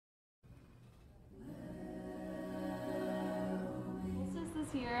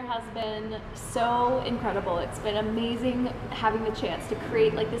year has been so incredible. It's been amazing having the chance to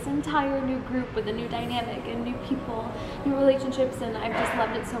create like this entire new group with a new dynamic and new people, new relationships, and I've just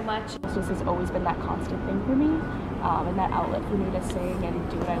loved it so much. Solstice has always been that constant thing for me, and that outlet for me to sing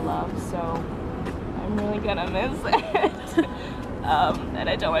and do what I love, so I'm really gonna miss it. And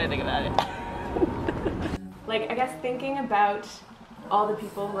I don't want to think about it. Like, I guess thinking about all the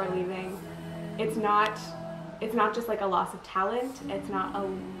people who are leaving, it's not just like a loss of talent. It's not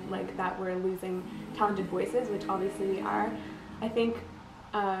like that we're losing talented voices, which obviously we are. I think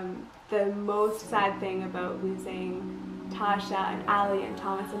the most sad thing about losing Tasha and Allie and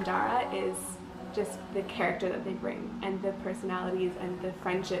Thomas and Darragh is just the character that they bring and the personalities and the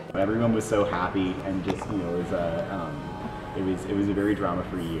friendship. Everyone was so happy, and just, you know, it was a very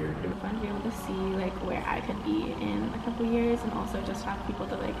drama-free year. It was fun to be able to see like where I could be in a couple years, and also just have people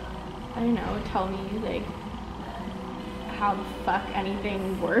to like, I don't know, tell me like how the fuck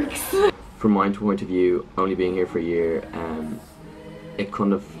anything works. From my point of view, only being here for a year, it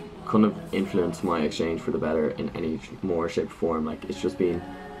couldn't have influenced my exchange for the better in any more shape or form. Like, it's just been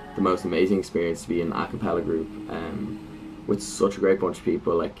the most amazing experience to be in a cappella group with such a great bunch of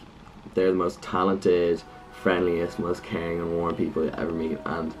people. Like, they're the most talented, friendliest, most caring and warm people you ever meet,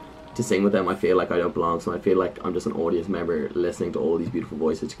 and to sing with them I feel like I don't belong, so I feel like I'm just an audience member listening to all these beautiful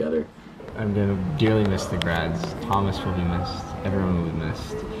voices together. I'm gonna dearly miss the grads. Thomas will be missed. Everyone will be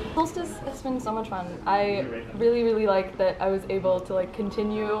missed. Solstice has been so much fun. I really like that I was able to like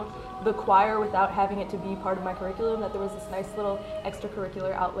continue the choir without having it to be part of my curriculum, that there was this nice little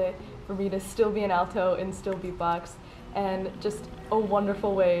extracurricular outlet for me to still be an alto and still beatbox, and just a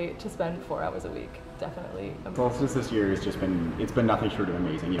wonderful way to spend 4 hours a week. Definitely. Solstice this year has it's been nothing short of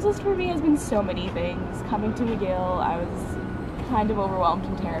amazing. Solstice for me has been so many things. Coming to McGill, I was kind of overwhelmed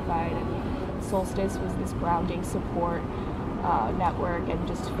and terrified, and Solstice was this grounding support network and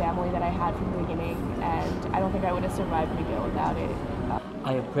just family that I had from the beginning, and I don't think I would have survived McGill without it.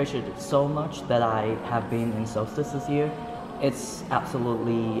 I appreciate it so much that I have been in Solstice this year. It's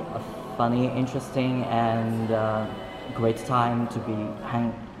absolutely a funny, interesting, and great time to be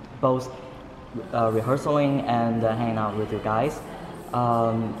both rehearsing and hanging out with you guys.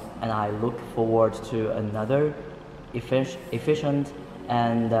 And I look forward to another efficient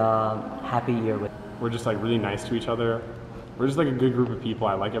and happy year with. We're just like really nice to each other. We're just like a good group of people.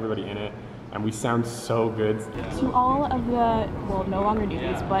 I like everybody in it, and we sound so good. To all of the, well, no longer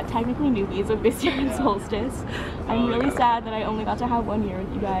newbies, but technically newbies of this year in Solstice, I'm really sad that I only got to have 1 year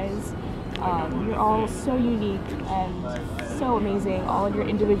with you guys. You're all so unique and so amazing, all in your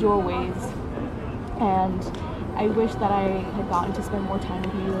individual ways, and I wish that I had gotten to spend more time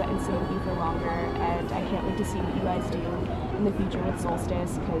with you and sing with you for longer, and I can't wait to see what you guys do in the future with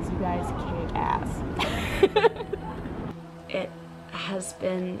Solstice, because you guys kick ass. It has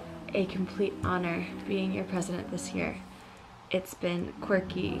been a complete honor being your president this year. It's been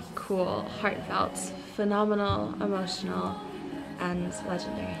quirky, cool, heartfelt, phenomenal, emotional, and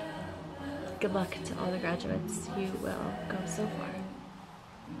legendary. Good luck to all the graduates. You will go so far.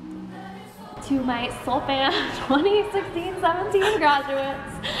 To my Solfan 2016-17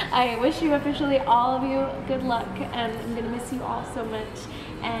 graduates, I wish you officially, all of you, good luck, and I'm gonna miss you all so much.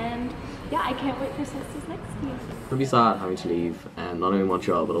 And yeah, I can't wait for Solstice next year. It'll be sad having to leave, not only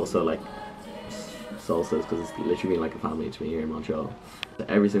Montreal but also like Solstice, because it's literally been like a family to me here in Montreal. To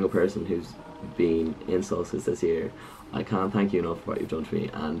every single person who's been in Solstice this year, I can't thank you enough for what you've done for me,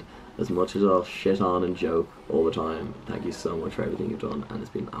 and as much as I'll shit on and joke all the time, thank you so much for everything you've done, and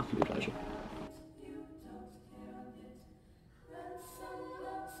it's been an absolute pleasure.